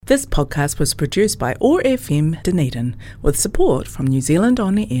This podcast was produced by OAR FM Dunedin with support from New Zealand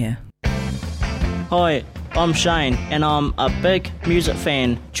On the Air. Hi, I'm Shane and I'm a big music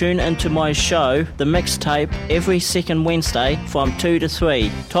fan. Tune into my show, The Mixtape, every second Wednesday from 2 to 3.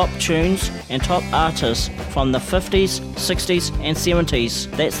 Top tunes and top artists from the 50s, 60s and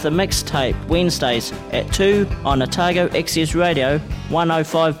 70s. That's The Mixtape, Wednesdays at 2 on Otago Access Radio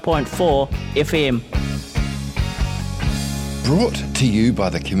 105.4 FM. Brought to you by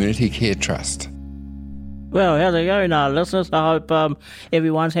the Community Care Trust. Well, how's it going, listeners? I hope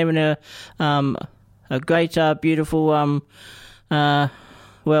everyone's having a great, beautiful,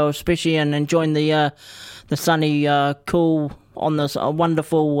 especially and enjoying the sunny, cool on this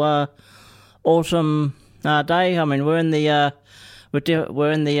wonderful, awesome day. I mean, we're in the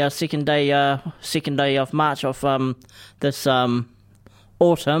second day of March of this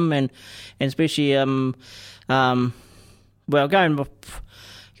autumn, and especially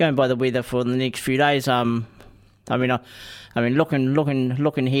going by the weather for the next few days. I mean,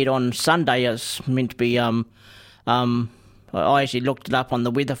 looking ahead on Sunday, it's meant to be. I actually looked it up on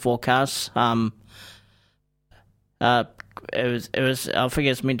the weather forecast. It was. I think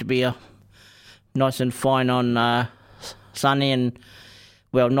it's meant to be nice and fine on sunny and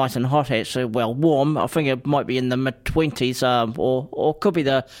nice and hot actually. Well, warm. I think it might be in the mid-20s, or could be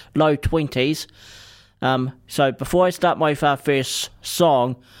the low 20s. So before I start my first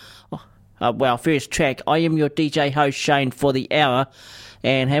song, first track, I am your DJ host Shane for the hour,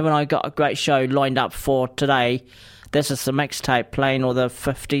 and haven't I got a great show lined up for today? This is the mixtape playing all the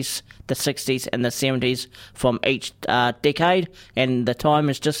 50s, the 60s and the 70s from each decade, and the time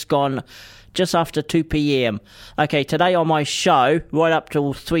has just gone just after 2 p.m. Okay, today on my show, right up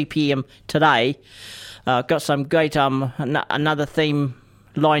till 3 p.m. today, got some great another theme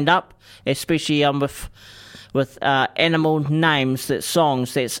lined up, especially with animal names, that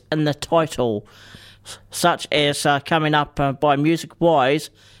songs that's in the title, such as coming up by Music Wise.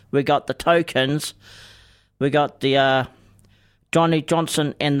 We got the Tokens, we got the Johnny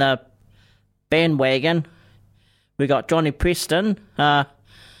Johnson and the Bandwagon, we got Johnny Preston, got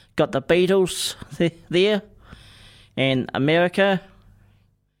the Beatles there, and America,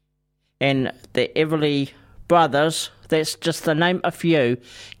 and the Everly Brothers. That's just to name a few,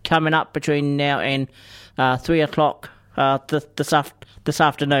 coming up between now and 3 o'clock this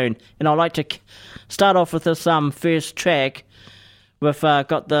afternoon. And I'd like to start off with this first track. We've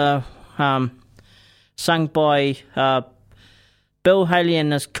got the sung by Bill Haley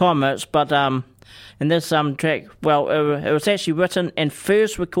and his Comets, but in this track, it was actually written and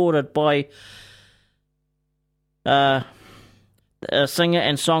first recorded by a singer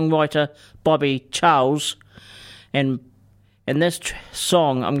and songwriter Bobby Charles. And this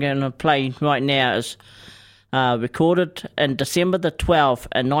song I'm going to play right now is recorded in December the 12th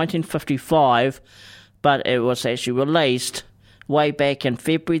in 1955, but it was actually released way back in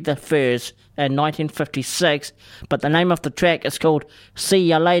February the 1st in 1956. But the name of the track is called See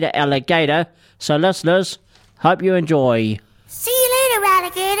Ya Later, Alligator. So listeners, hope you enjoy. See you later,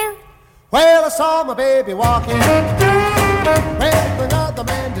 alligator. Well, I saw my baby walking with another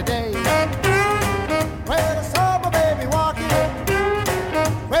man today. Well, I saw my baby walking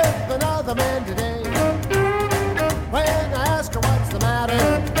with another man today. When I asked her what's the matter,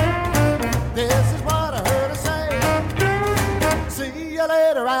 this is what I heard her say. See you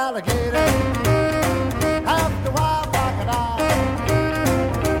later, alligator. After wild crocodile.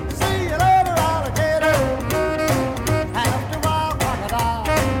 See you later, alligator. After wild crocodile.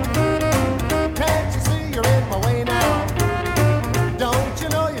 Can't you see you're in my way now? Don't you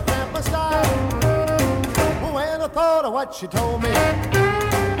know you cramp my style? When I thought of what she told me,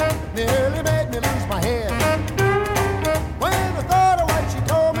 nearly made me lose my head. When I thought of what she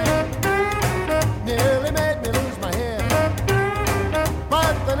told me, nearly made me lose my head.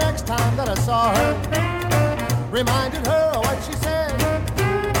 But the next time that I saw her, reminded her of what she said.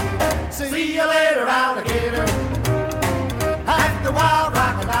 See you later, alligator. After wild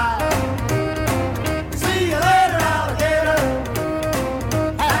crocodile. See you later, alligator.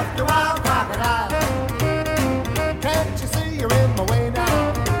 After wild crocodile. Can't you see you're in my way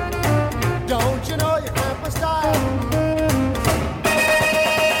now? Don't you know you cramp my style?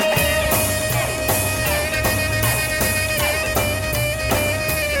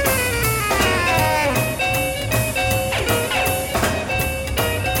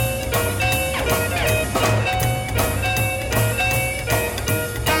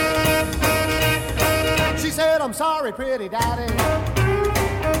 She said, I'm sorry, pretty daddy.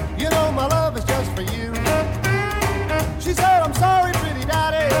 You know my love is just for you. She said, I'm sorry, pretty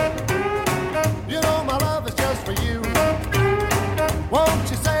daddy. You know my love is just for you. Won't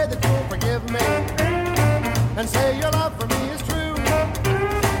you say and say your love for me is true.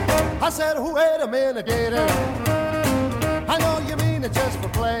 I said, wait a minute, Gator, I know you mean it just for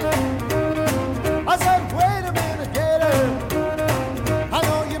play. I said, wait a minute, Gator, I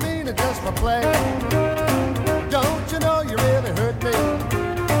know you mean it just for play. Don't you know you really hurt me?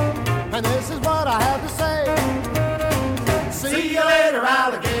 And this is what I have to say. See you later,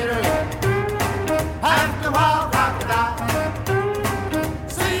 alligator. After a while, crocodile.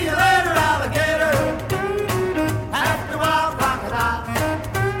 See you later, alligator. After a while, crocodile.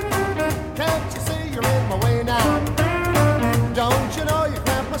 Can't you see you're in my way now? Don't you know you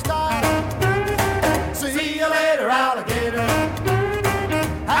cramp my style? See you later, alligator.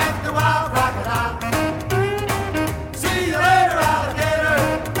 After a while, crocodile. See you later, alligator.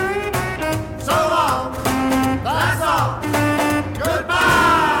 So long. That's all. Goodbye.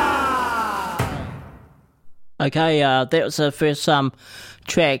 Okay, that was the first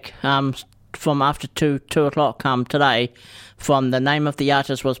track from after 2 o'clock today. From the name of the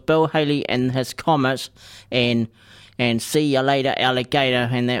artist was Bill Haley and his Comets, and See You Later, Alligator,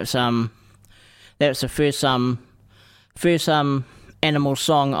 and that was the first animal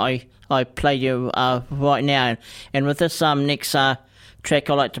song I played you right now. And with this next track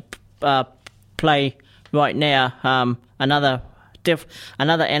I like to play right now, another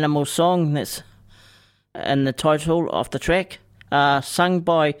animal song that's in the title of the track, sung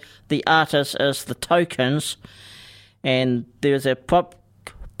by the artist is The Tokens, and there's a pop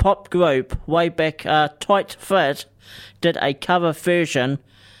group way back, Tight Fit did a cover version,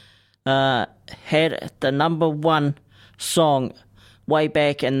 had the number one song way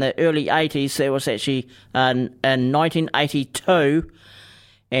back in the early 80s. That was actually in 1982,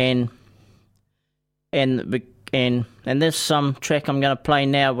 and this track I'm going to play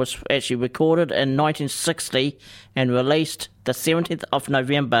now was actually recorded in 1960 and released the 17th of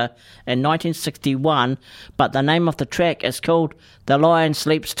November in 1961, but the name of the track is called The Lion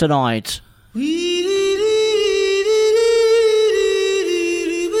Sleeps Tonight. In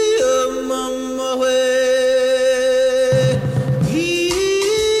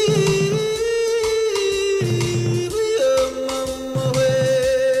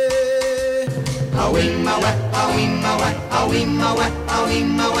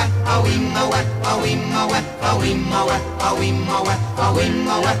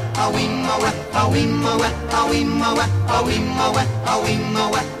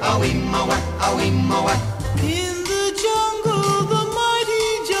the jungle, the mighty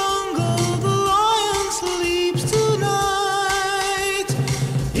jungle, the lion sleeps tonight.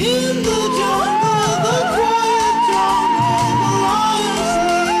 In the jungle, the quiet jungle, the lion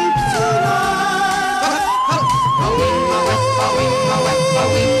sleeps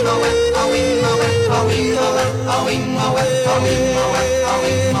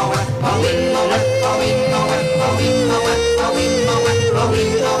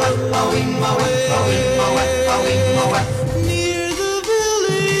Near the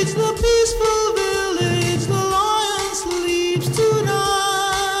village, the peaceful village, the lion sleeps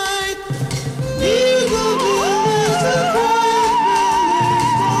tonight. Near the village, the quiet village,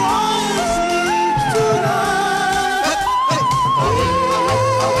 the lion sleeps tonight.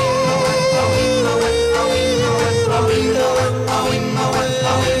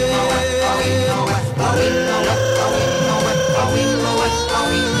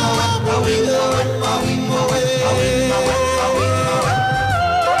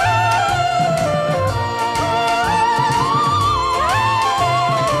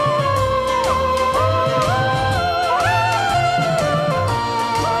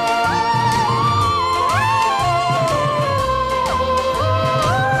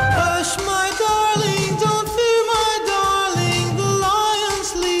 Hush, my darling, don't fear, my darling, the lion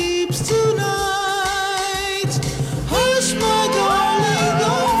sleeps tonight. Hush, my darling,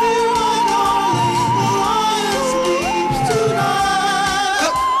 don't fear, my darling, the lion sleeps tonight.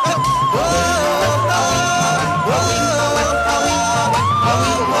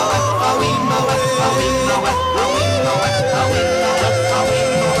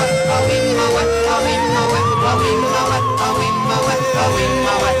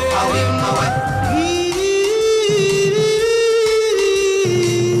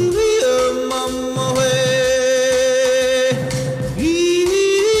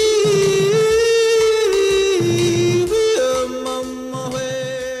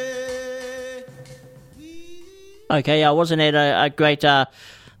 Okay, wasn't it a great, a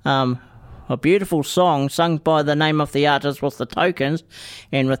beautiful song sung by the name of the artist was The Tokens,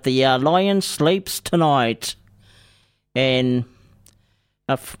 and with the Lion Sleeps Tonight. And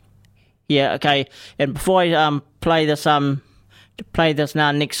yeah, okay. And before I play this to play this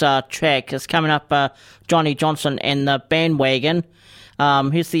now next track. It's coming up, Johnny Johnson and the Bandwagon.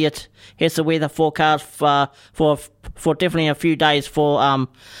 Here's the weather forecast for definitely a few days for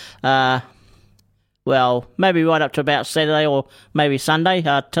well, maybe right up to about Saturday or maybe Sunday.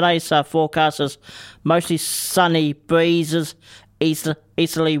 Today's forecast is mostly sunny breezes,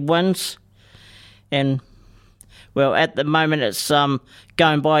 easterly winds, and well, at the moment it's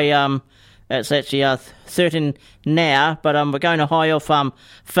going by. It's actually 13 now, but we're going to high of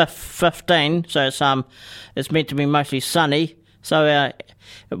 15, so it's meant to be mostly sunny. So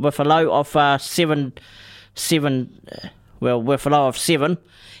with a low of 7, with a low of 7,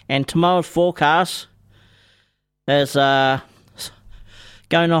 and tomorrow's forecast is going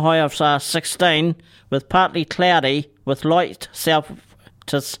to high of 16 with partly cloudy with light south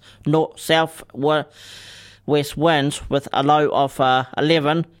to southwest winds with a low of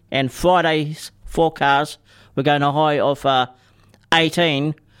 11, and Friday's forecast we're going to high of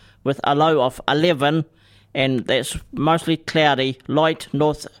 18 with a low of 11, and that's mostly cloudy, light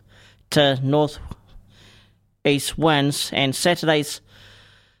north to northeast winds. And Saturday's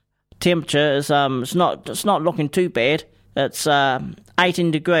temperature is it's not looking too bad. It's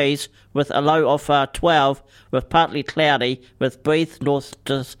 18 degrees with a low of 12 with partly cloudy with breeze north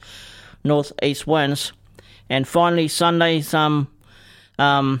to northeast winds. And finally Sunday's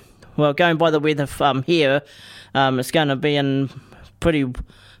well, going by the weather here, it's going to be in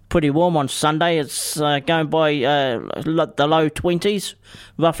pretty warm on Sunday. It's going by the low 20s,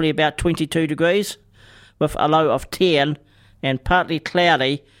 roughly about 22 degrees, with a low of 10, and partly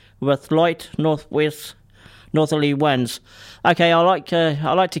cloudy with light northerly winds. Okay, I like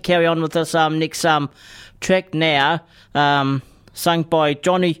to carry on with this next track now, sung by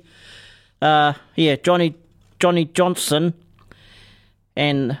Johnny Johnson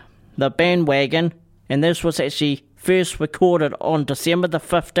and the Bandwagon, and this was actually first recorded on December the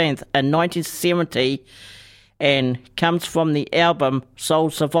 15th in 1970 and comes from the album Soul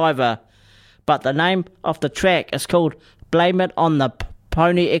Survivor, but the name of the track is called Blame It on the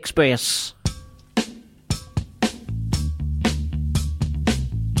Pony Express.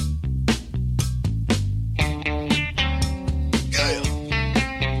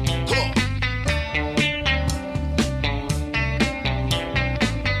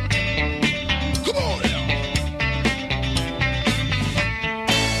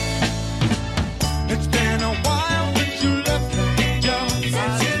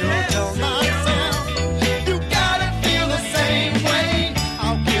 You gotta feel the same way.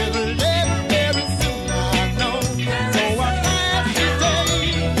 I'll give a little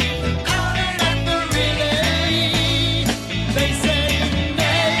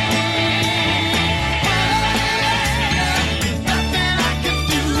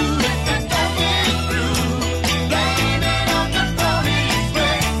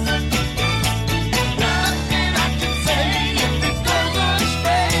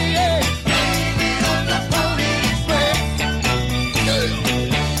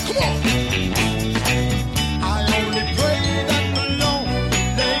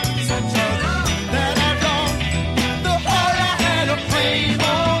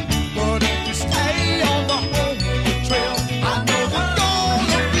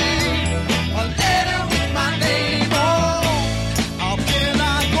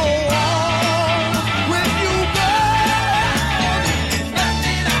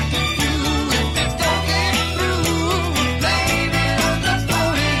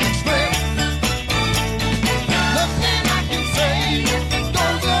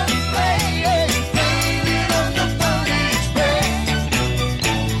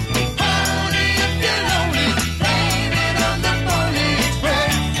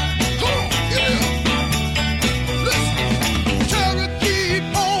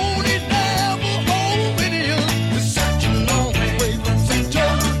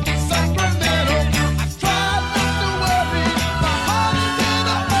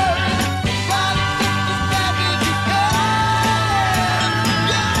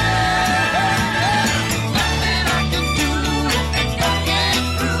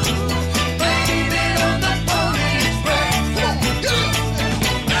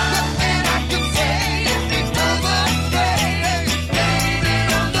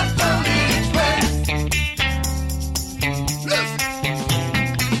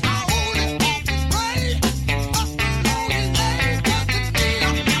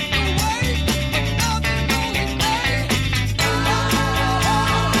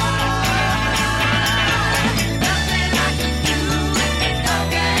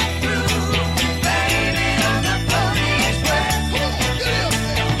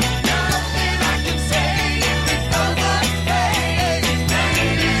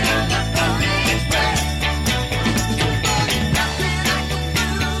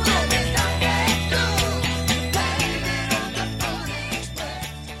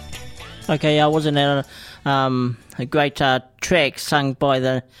Okay, wasn't it a great track sung by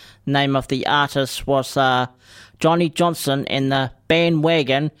the name of the artist was Johnny Johnson and the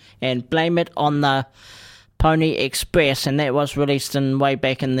Bandwagon, and Blame It on the Pony Express, and that was released in way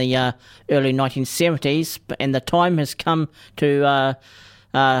back in the early 1970s. And the time has come to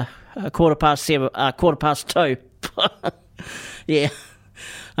 2:15. Yeah.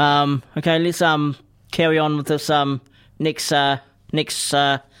 Okay, let's carry on with this next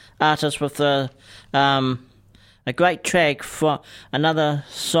artist with a great track for another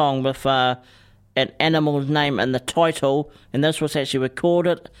song with an animal's name in the title, and this was actually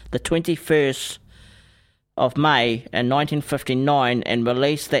recorded the 21st of May in 1959 and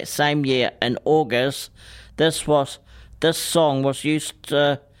released that same year in August. This song was used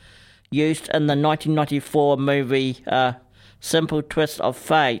in the 1994 movie Simple Twist of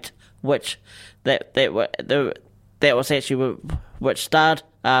Fate, which which starred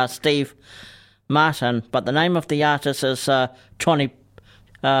Steve Martin, but the name of the artist is Johnny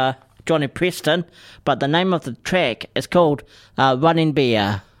Preston, but the name of the track is called Running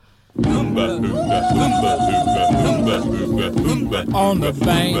Bear. On the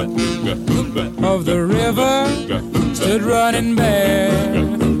bank of the river stood Running Bear,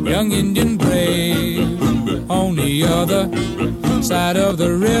 young Indian brave. On the other side of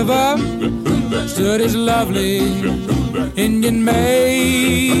the river stood his lovely Indian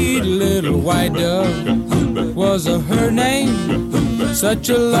maid. Little white dove was her name, such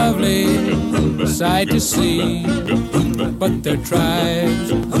a lovely sight to see. But their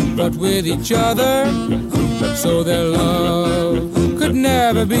tribes fought with each other, so their love could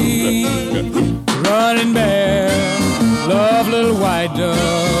never be. Running Bear loved little white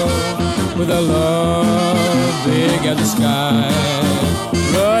dove with a love big as the sky.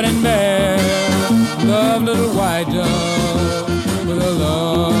 Running Bear loved little white dove with a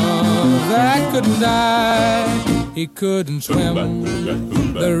love that couldn't die. He couldn't swim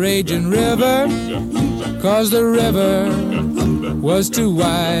the raging river, 'cause the river was too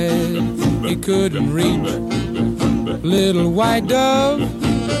wide. He couldn't reach little white dove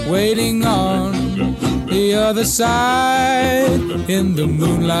waiting on the other side. In the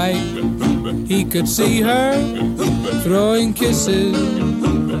moonlight he could see her throwing kisses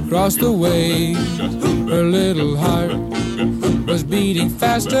across the waves. Her little heart was beating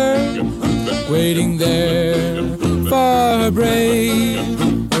faster, waiting there for her brave.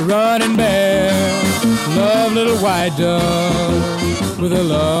 A Running Bear loved little white dove with a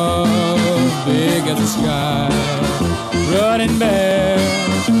love big as the sky. Running Bear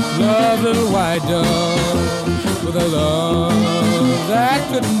loved little white dove with a love that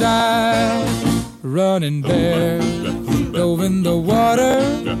couldn't die. Running Bear dove in the water,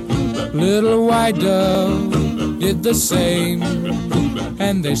 little white dove did the same,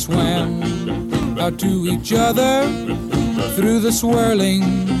 and they swam out to each other. Through the swirling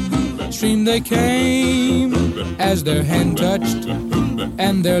stream they came. As their hand touched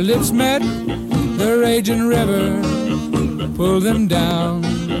and their lips met, the raging river pulled them down.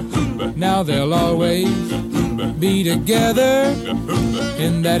 Now they'll always be together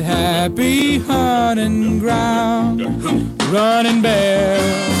in that happy hunting ground. Running Bear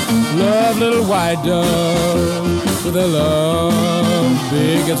loved little white dove with a love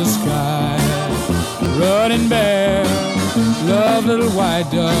big as the sky. Running Bear loved little white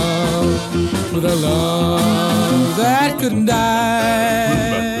dove with a love that couldn't die.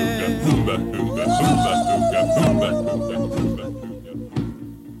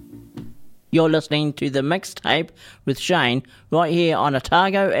 You're listening to the mixtape with Shane right here on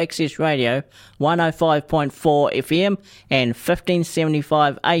Otago Access Radio 105.4 FM and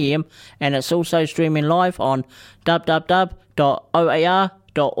 1575 AM, and it's also streaming live on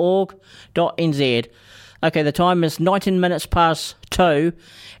www.oar.org.nz. Okay, the time is 19 minutes past 2,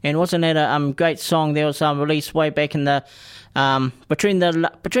 and wasn't that a great song that was released way back in the between the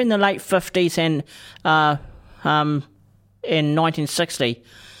late 50s and in 1960.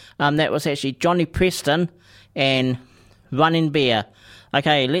 That was actually Johnny Preston and Running Bear.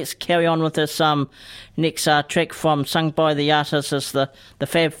 Okay, let's carry on with this next track sung by the artist is the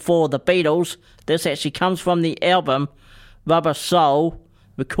Fab Four, the Beatles. This actually comes from the album Rubber Soul,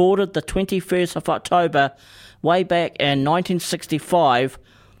 recorded the 21st of October way back in 1965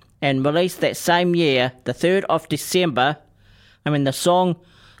 and released that same year, the 3rd of December. I mean, the song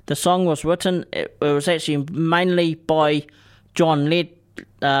was written, it was actually mainly by John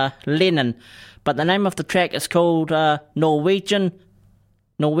Lennon, but the name of the track is called Norwegian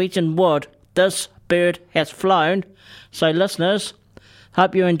Wood, This Bird Has Flown. So listeners,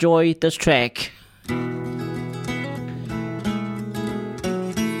 hope you enjoy this track.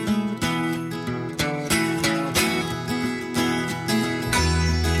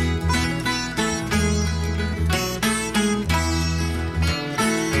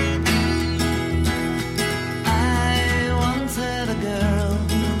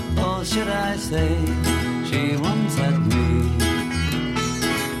 say she once had me.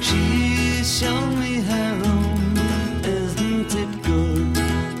 She showed me her room, isn't it good?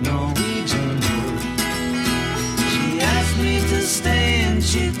 Norwegian wood. She asked me to stay and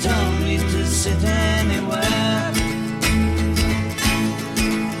she told me to sit anywhere.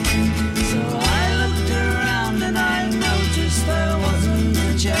 So I looked around and I noticed there wasn't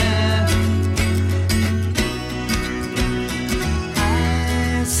a chair.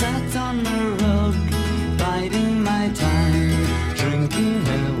 I sat on the rug, biding my time, drinking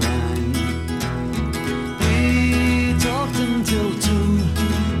her wine. We talked until 2,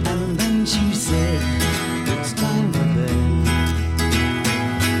 and then she said, it's time for bed.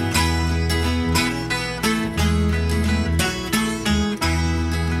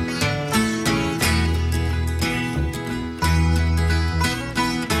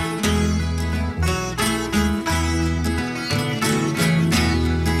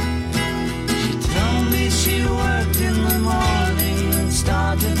 She told me she worked in the morning and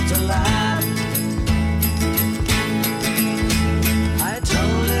started to laugh. I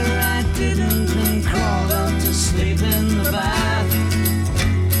told her I didn't and crawled out to sleep in the bath.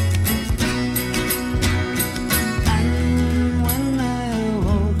 And when I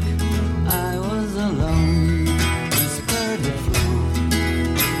awoke, I was alone and spurred the floor.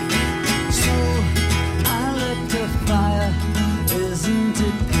 So I lit the fire, isn't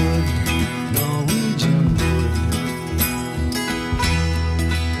it good? Norwegian wood.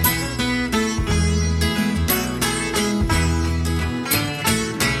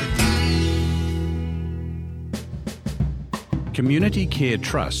 Community Care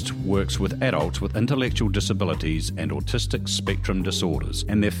Trust works with adults with intellectual disabilities and autistic spectrum disorders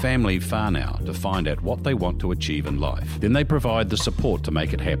and their family whānau to find out what they want to achieve in life. Then they provide the support to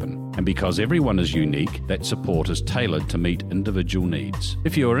make it happen. And because everyone is unique, that support is tailored to meet individual needs.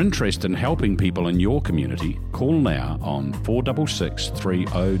 If you are interested in helping people in your community, call now on 466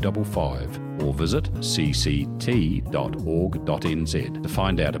 3055 or visit cct.org.nz to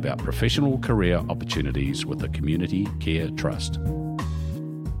find out about professional career opportunities with the Community Care Trust.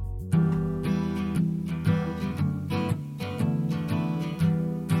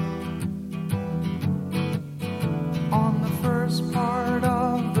 On the first part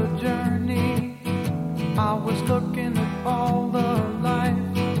of the journey, I was looking at all the life.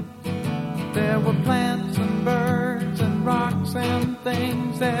 There were plants and birds and rocks and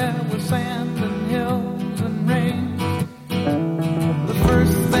things. There was sand and hills and rain. The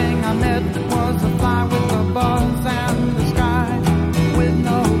first thing I met was a fly with a buzz and the sky with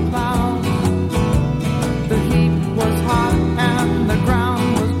no clouds. The heat was hot and the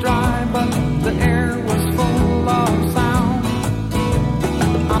ground was dry, but the air was full of sound.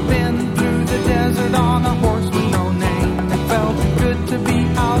 I've been through the desert on a horse with no name. It felt good to be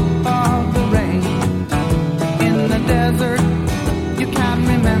out of the rain. In the desert, you can't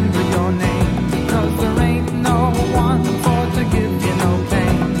remember your name, 'cause there ain't no one for to give you no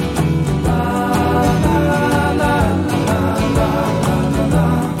pain. La la la la la la la la la.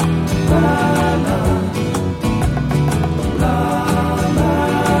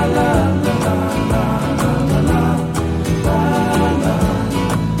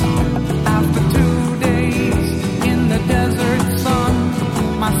 After 2 days in the desert sun,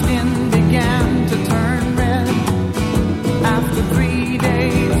 my skin began to turn red. After 3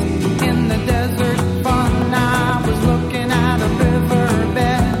 days in the desert fun, I was looking at a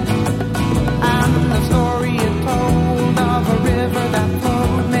riverbed. And the story it told of a river that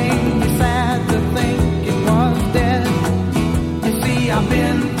flowed made me sad to think it was dead. You see, I've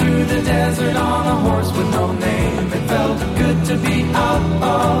been through the desert on a horse with no name. It felt good to be out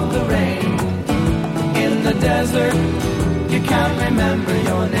of the rain. In the desert, you can't remember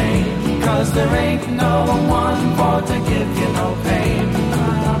your name, 'cause there ain't no one for to give you no pain. La,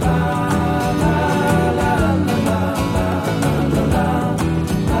 la, la, la, la, la, la, la, la, la, la.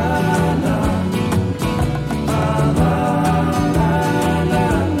 La, la, la, la, la,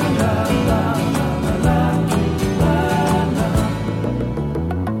 la, la, la, la.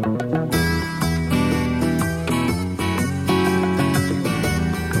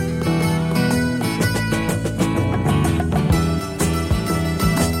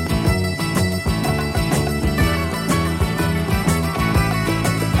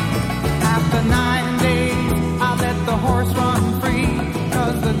 After 9 days, I let the horse run free,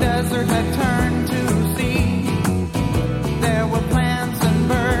 'cause the desert had turned to sea. There were plants and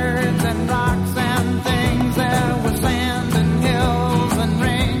birds and rocks and things. There was sand and hills and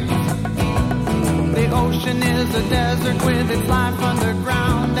rain. The ocean is a desert with its life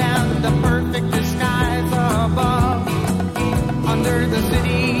underground and the perfect disguise above. Under the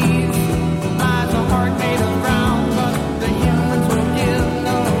cities heart made of brown, but the humans will give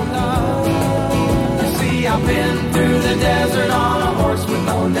no love. You see, I've been through the desert on a horse with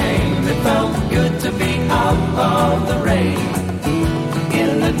no name. It felt good to be out of the rain.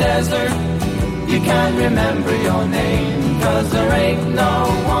 In the desert, you can't remember your name, 'cause there ain't no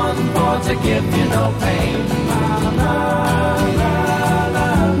one for to give you no pain. La, la, la, la, la,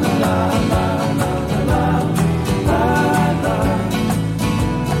 la, la, la, la, la, la,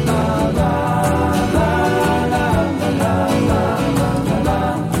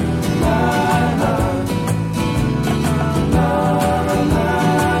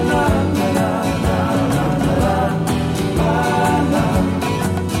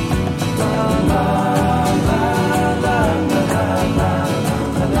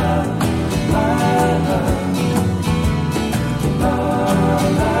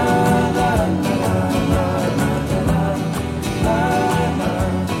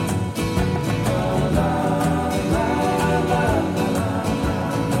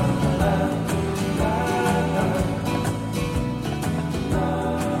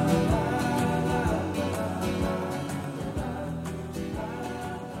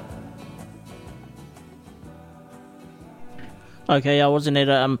 Okay, wasn't it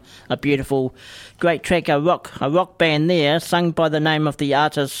a beautiful, great track? A rock band there, sung by the name of the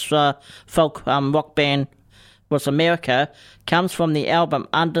artist, folk rock band was America, comes from the album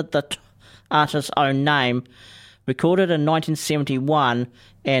Under the Artist's Own Name, recorded in 1971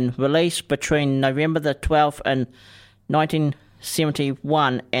 and released between November the 12th in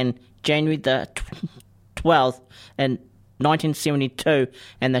 1971 and January the 12th in 1972,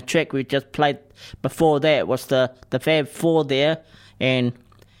 and the track we just played before that was the Fab Four there, and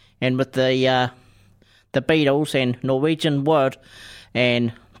with the Beatles and Norwegian Wood,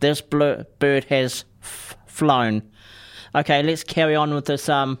 and this bird has flown. Okay, let's carry on with this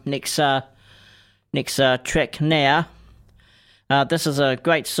next track now. This is a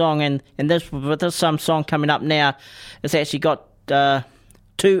great song, and with this song coming up now, it's actually got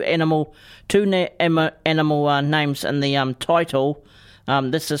two animal names in the title.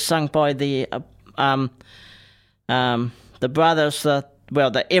 This is sung by the brothers, the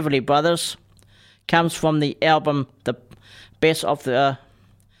Everly Brothers. Comes from the album The Best of the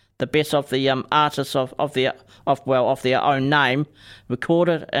Artists of their own name,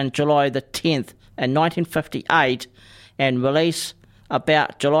 recorded in July the 10th in 1958, and released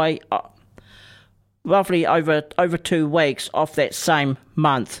about July, roughly over 2 weeks of that same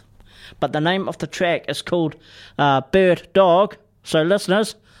month. But the name of the track is called Bird Dog. So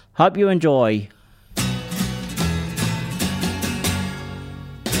listeners, hope you enjoy.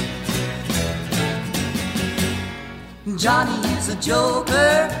 Johnny is a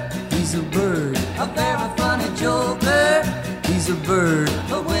joker, he's a bird, a very funny joker, he's a bird.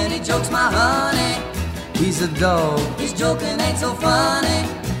 But when he jokes my honey, he's a dog, his joking ain't so funny.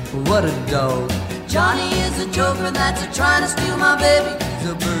 What a dog. Johnny is a joker that's trying to steal my baby, he's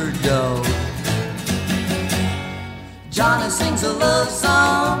a bird dog. Johnny sings a love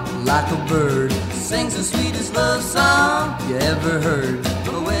song like a bird, sings the sweetest love song you ever heard.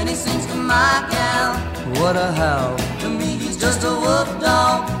 But when he sings to my gal, what a howl. To me he's just a wolf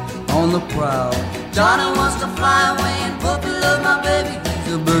dog on the prowl. Johnny wants to fly away and puppy love my baby,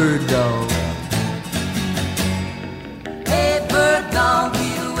 he's a bird dog. Hey bird dog,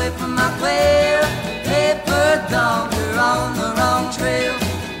 get away from my quail. Hey bird dog, you're on the wrong trail.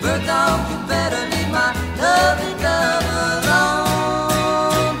 Bird dog, you better leave my lovely dove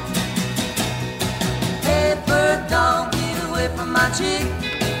alone. Hey bird dog, get away from my chick.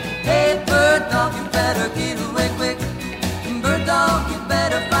 Hey bird dog, you better get away quick. Bird dog, you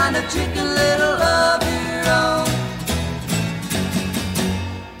better find a chicken little of your own.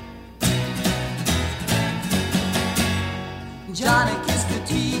 Johnny kissed the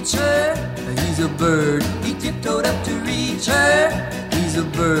teacher, he's a bird. He tiptoed up to reach her, he's a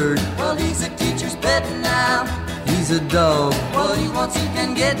bird. Well, he's a teacher's pet now, he's a dog. What he wants he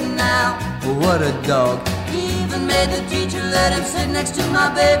can get now. Well, what a dog. He even made the teacher let him sit next to my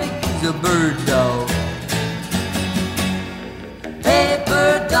baby, he's a bird dog. Hey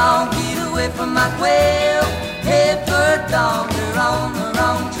bird dog, get away from my quail. Hey bird dog, you're on the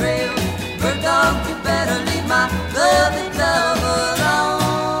wrong trail. Bird dog, you better leave my lovely dove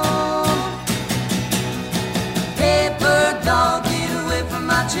alone. Hey bird dog, get away from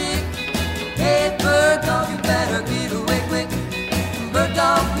my chick. Hey bird dog, you better get away quick. Bird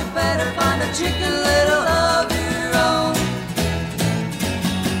dog, you better find a chicken little of your own.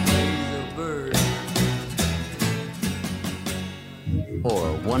 He's a bird. Or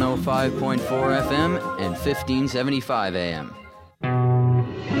 105.4 FM and 1575 AM.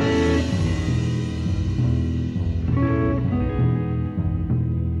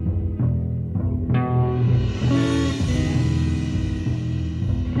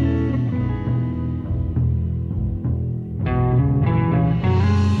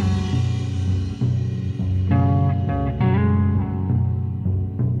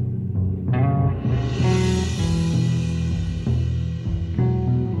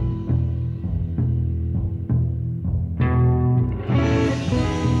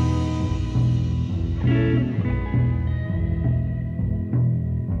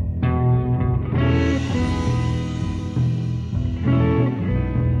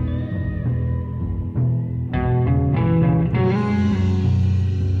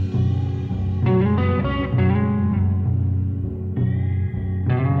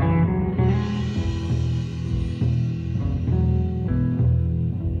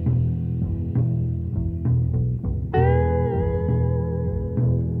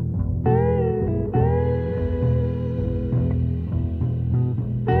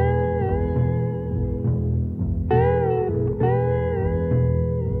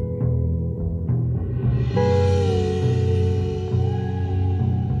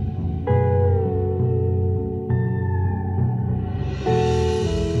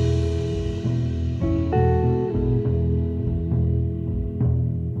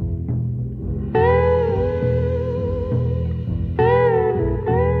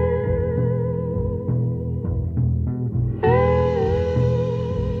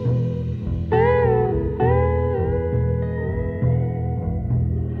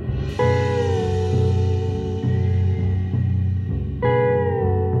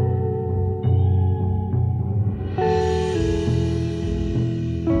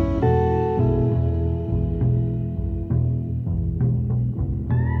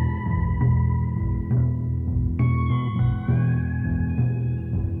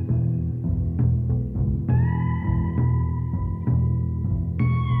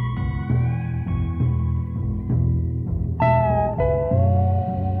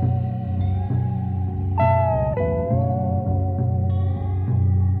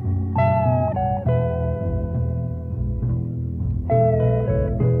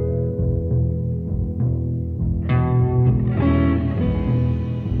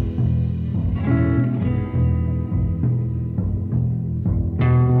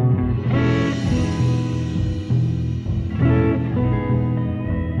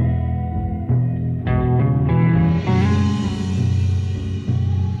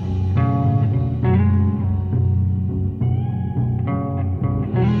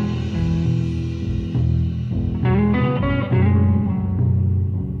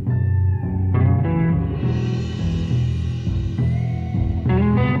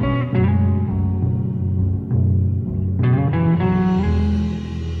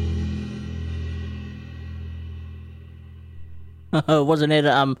 Wasn't it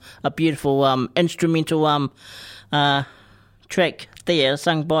a beautiful instrumental track there,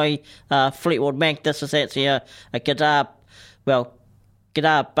 sung by Fleetwood Mac? This is actually a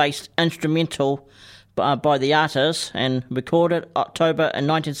guitar-based instrumental by the artist, and recorded October in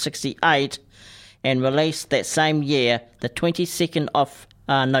 1968 and released that same year, the 22nd of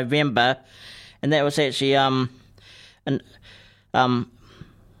November, and that was actually the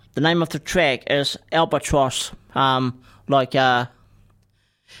name of the track is Albatross. You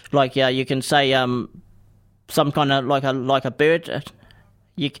can say some kind of like a bird.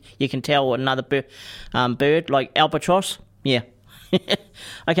 You can tell another bird like albatross. Yeah.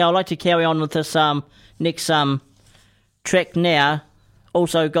 Okay, I'd like to carry on with this next track now.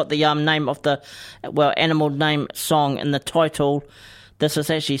 Also got the name of the animal name song in the title. This is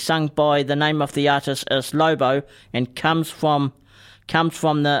actually sung by the name of the artist is Lobo, and comes from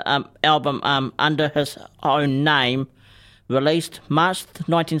the album under his own name, released March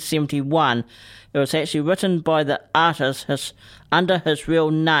 1971. It was actually written by the artist under his real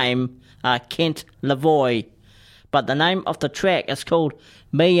name, Kent Lavoie. But the name of the track is called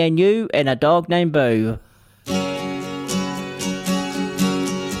Me and You and a Dog Named Boo.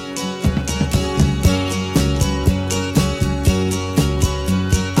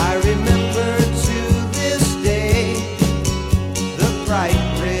 I remember to this day the bright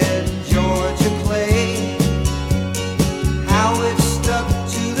red Georgia clay, how it stuck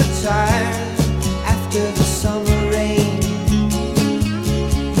to the tires after the summer rain.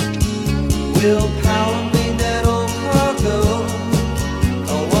 Will power made that old cargo,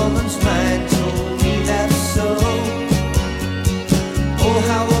 a woman's mind told me that's so. Oh,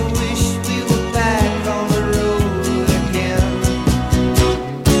 how I wish we were back on the road again.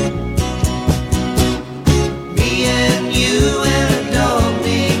 Me and you and a dog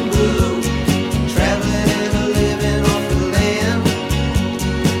named Boo, traveling and a living off the land.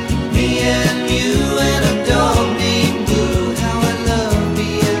 Me and you and a dog named Boo, how I love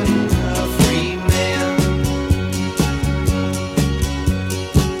being a free man.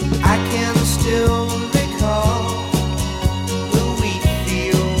 I can still recall the wheat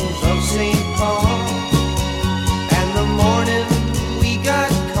fields of St. Paul, and the morning we got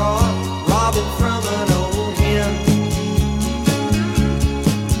caught robbing from an old hen.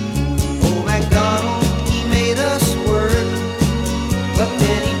 Old MacDonald, he made us work, but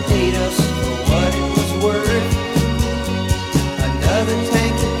then he paid us for what it was worth. Another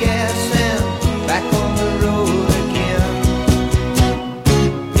tank of gas and back on the road again.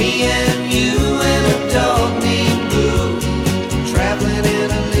 Me and you and a dog named Boo, traveling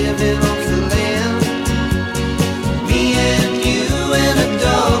and a living off the land. Me and you and a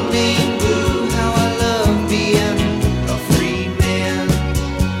dog named Boo, how I love being a free man.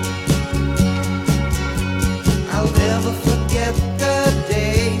 I'll never forget the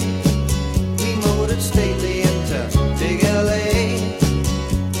day we motored stately into Big LA.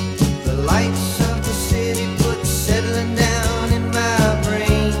 The lights of the city put settling down in my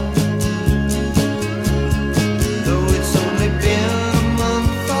brain. Though it's only been a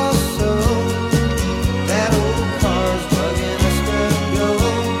month or so, that old car's bugging us to go.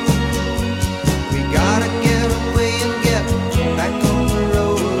 We gotta get away and get back on the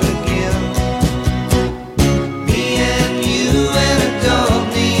road again. Me and you and a dog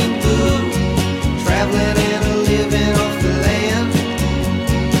named Boo, traveling and a living off the land.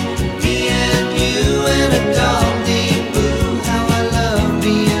 Me and you and a dog named Boo, how I love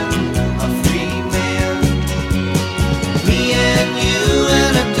being a free man. Me and you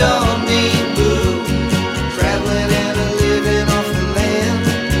and a dog named Boo, traveling and a living off the land.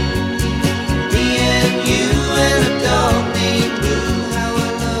 Me and you and a dog named Boo, how I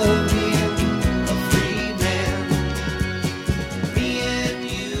love being a free man. Me and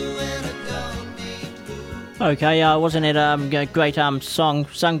you and a dog named Boo. Okay, wasn't it a great song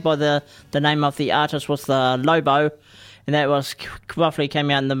sung by the name of the artist was Lobo, and that was roughly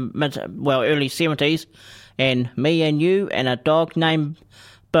came out in the early 70s, and Me and You and a Dog Named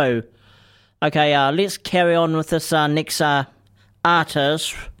Boo. Okay, let's carry on with this next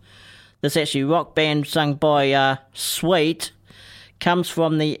artist. This actually rock band sung by Sweet, comes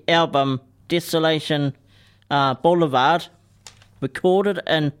from the album Desolation Boulevard, recorded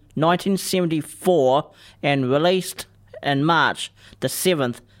in 1974 and released in March the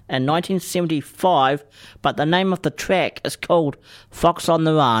 7th in 1975, but the name of the track is called Fox on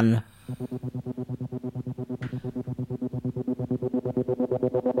the Run.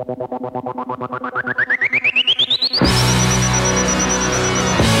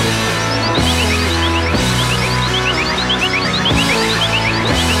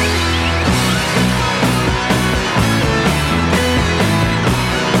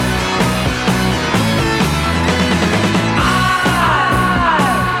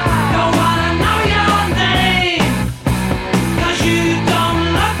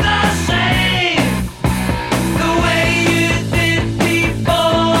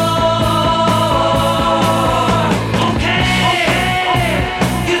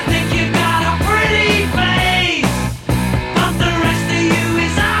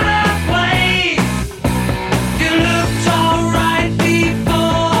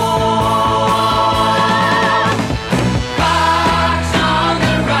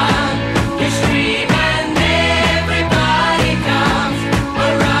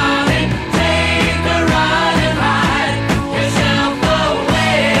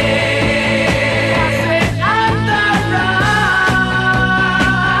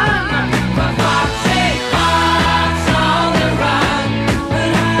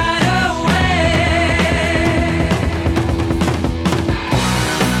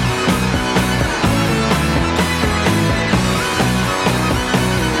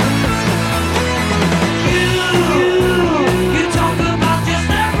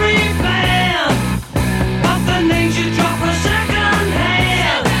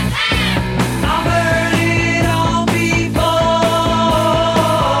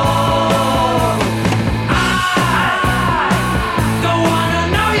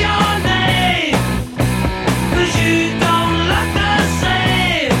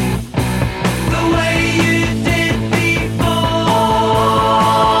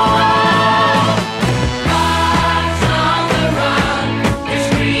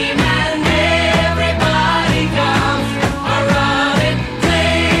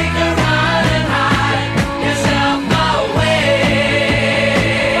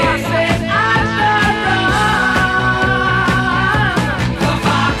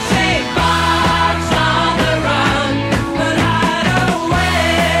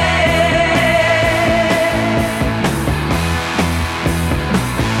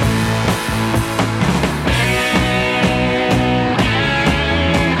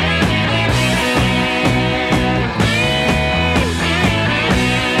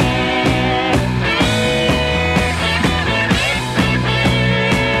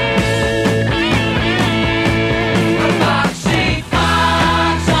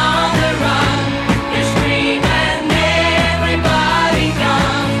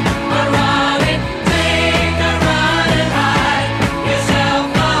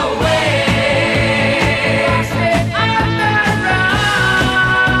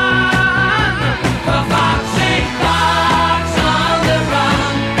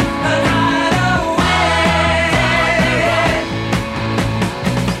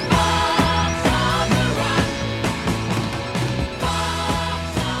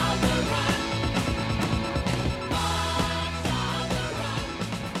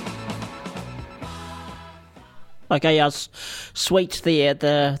 Okay, Sweet there,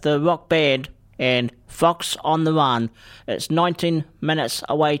 the rock band, and Fox on the Run. It's 19 minutes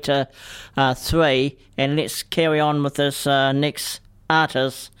away to 3, and let's carry on with this next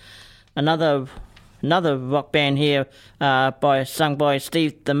artist. Another rock band here, sung by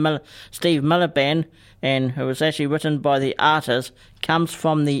Steve Miller Band, and it was actually written by the artist. Comes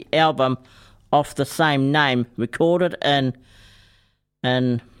from the album of the same name, recorded in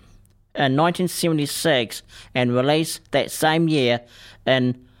 1976 and released that same year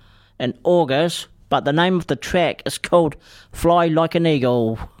in August, but the name of the track is called Fly Like an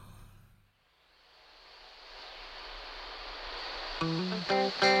Eagle.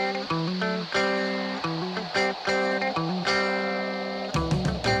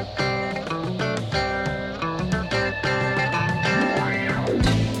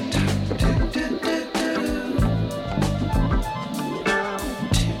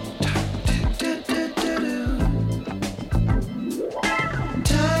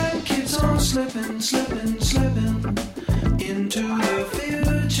 Slipping into the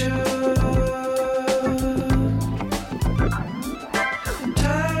future.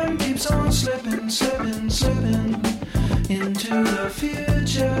 Time keeps on slipping into the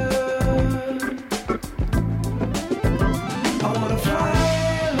future. I wanna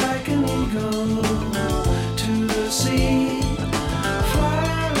fly like an eagle to the sea.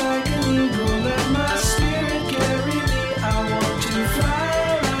 Fly like an eagle, let my spirit carry me. I want to fly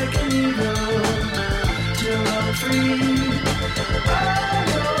like an eagle till I'm free. I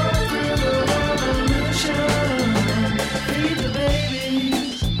go through the revolution, feed the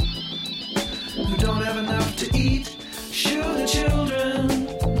babies who don't have enough to eat. Shoe the children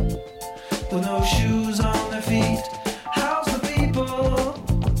with no shoes on their feet. House the people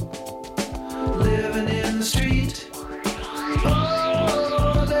living in the street.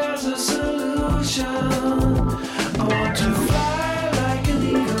 Oh, there's a solution. I want to fly like an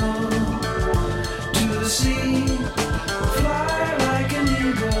eagle to the sea. Fly like an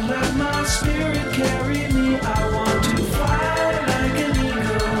eagle, let my spirit carry me. I want to fly like an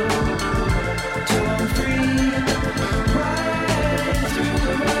eagle till I'm free. Right through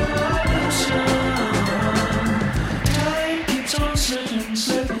the revolution. Time keeps on slipping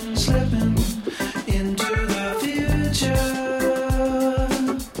into the future.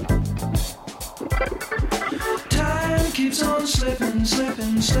 Time keeps on slipping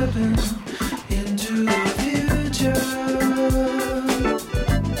into the future.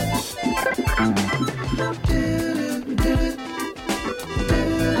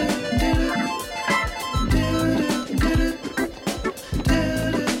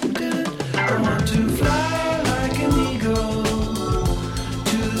 I want to fly like an eagle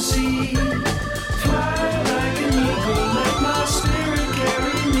to the sea. Fly like an eagle, let my spirit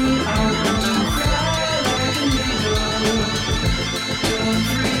carry me. I want to fly like an eagle till I'm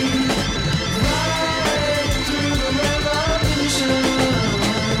free. Right through the revolution.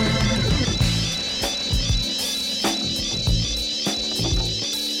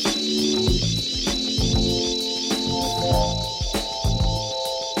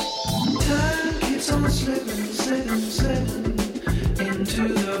 Time keeps on slipping into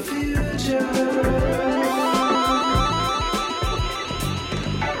the future.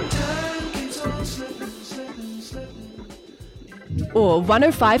 Time keeps on slipping. Or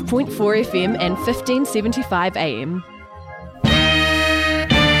 105.4 FM and 1575 AM.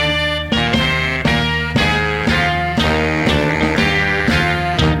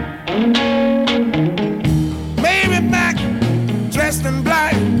 Mary Mac, dressed in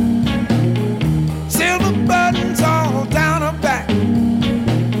black, silver buttons all down her back.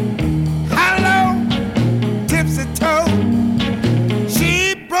 Hello, tipsy toe.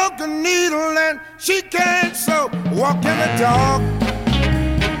 She broke a needle and she can't sew. Walking the dog,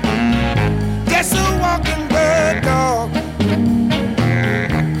 just a walking bird dog.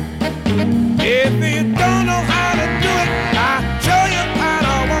 If you don't know how to do it, I'll show you how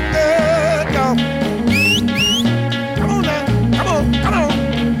to walk the dog. Come on now, come on.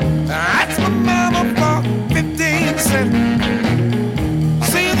 That's my mama for 15 cents.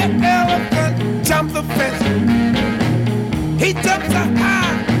 See the elephant jump the fence. He jumped so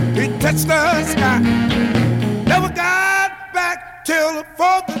high, he touched the sky. Never got back till the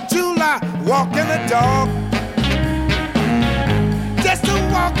 4th of July. Walking the dog, just a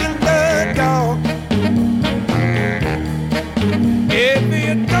walking the dog. If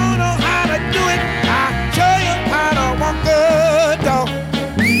you don't know how to do it, I'll show you how to walk the dog.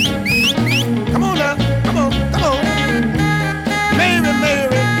 Come on now, come on.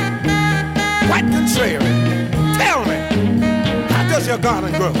 Mary, quite contrary. Tell me, how does your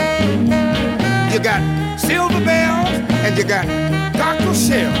garden grow? You got silver bells and you got cockle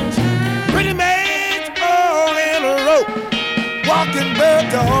shells. Pretty maids all in a row, walking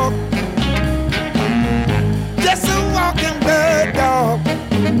bird dog. Just a walking bird dog.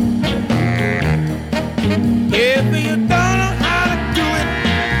 If you don't know how to do it,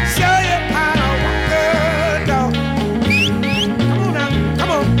 show you how to walk bird dog. Come on now,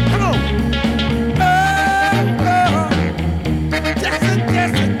 come on, come on. Just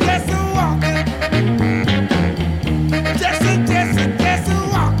a walking. Just a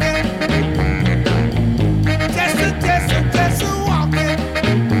walking. Just a walking.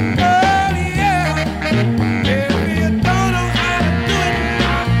 Oh yeah. If you don't know how to do it,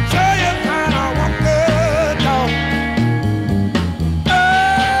 I'll show you how to walk good dog.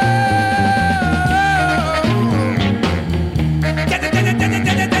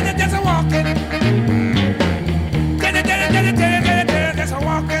 Just a walking. Just a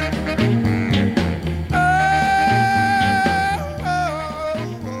walking.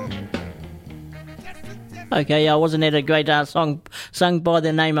 Okay, wasn't that a great song sung by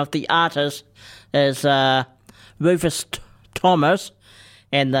the name of the artist is Rufus Thomas,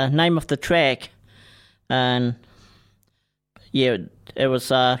 and the name of the track, and yeah, it was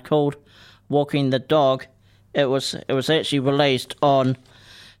called "Walking the Dog." It was actually released on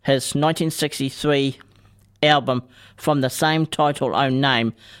his 1963 album from the same title own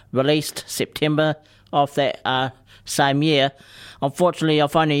name, released September of that same year. Unfortunately,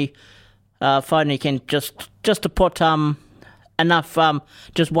 I've only can just to put enough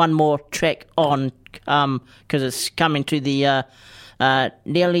just one more track on because it's coming to the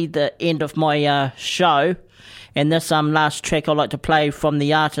nearly the end of my show, and this last track I'd like to play from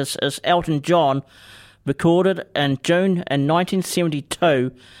the artist is Elton John, recorded in June in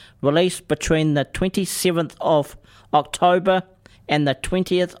 1972, released between the 27th of October and the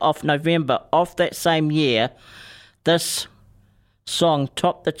 20th of November of that same year. This song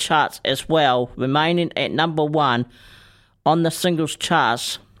topped the charts as well, remaining at number 1 on the singles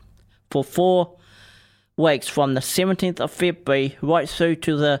charts for 4 weeks from the 17th of February right through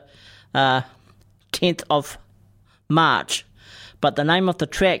to the 10th of March. But the name of the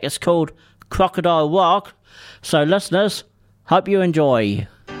track is called Crocodile Rock. So listeners, hope you enjoy.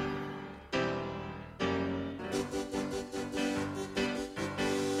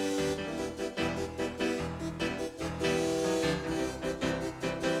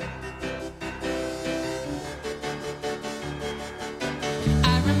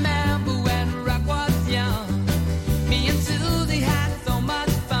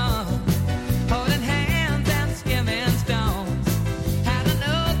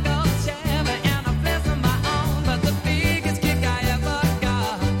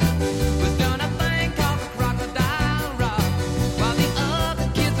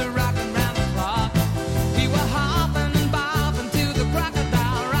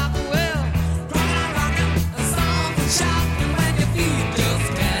 Shocking when your feet just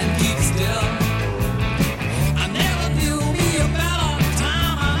can't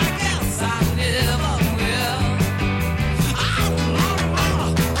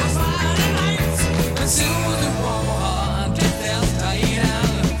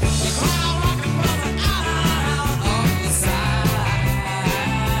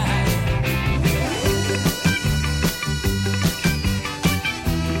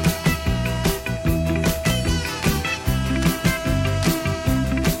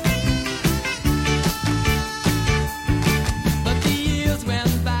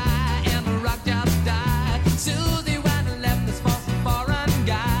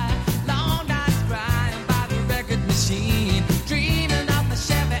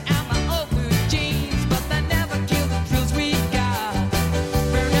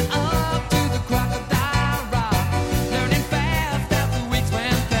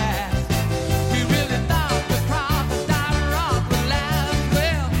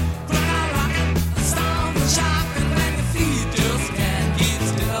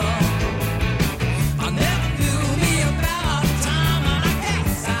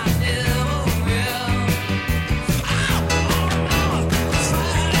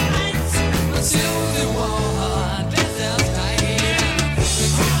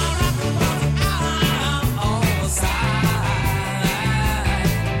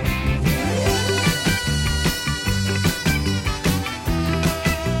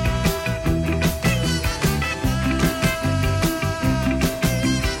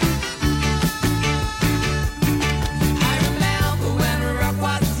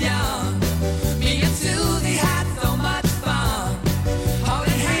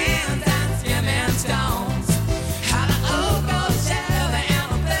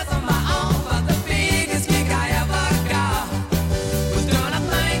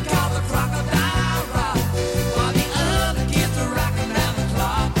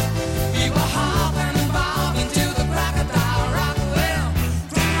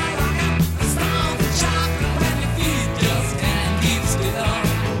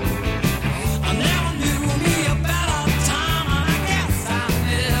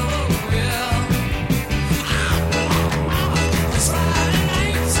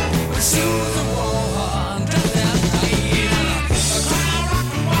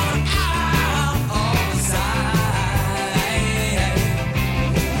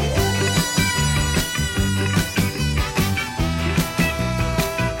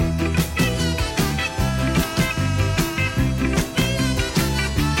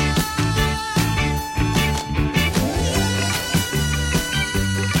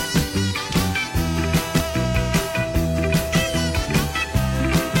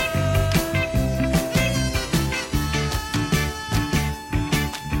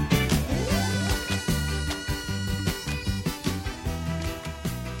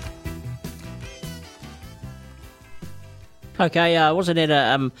Okay, wasn't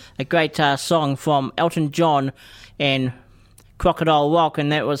that a great song from Elton John and Crocodile Rock,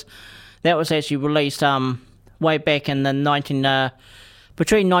 and that was actually released way back in the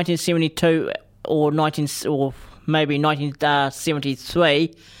between 1972 or maybe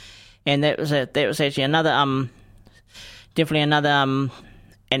 1973, and that was actually another definitely another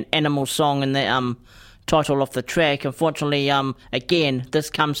an Animal song in the title of the track. Unfortunately, again, this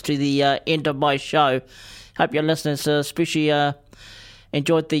comes to the end of my show. Hope your listeners especially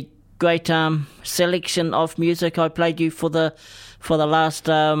enjoyed the great selection of music I played you for the last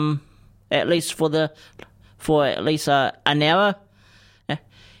an hour,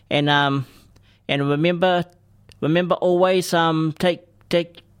 and remember always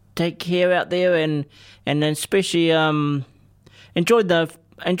take care out there, and especially enjoy the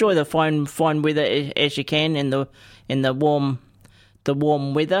fine weather as you can in the warm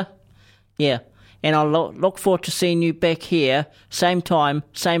weather, yeah. And I'll look forward to seeing you back here, same time,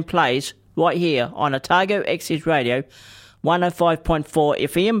 same place, right here on Otago Access Radio, 105.4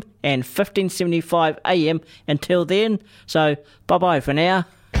 FM and 1575 AM. Until then, so bye-bye for now.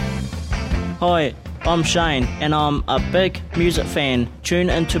 Hi, I'm Shane, and I'm a big music fan.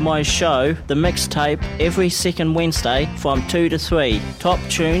 Tune into my show, The Mixtape, every second Wednesday from 2 to 3. Top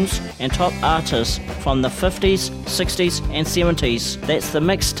tunes and top artists from the 50s, 60s and 70s. That's The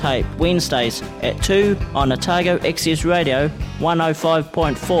Mixtape, Wednesdays at 2 on Otago Access Radio,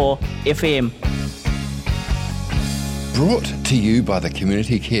 105.4 FM. Brought to you by the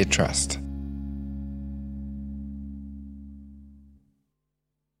Community Care Trust.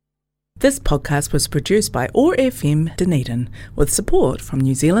 This podcast was produced by OAR FM Dunedin with support from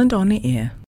New Zealand On the Air.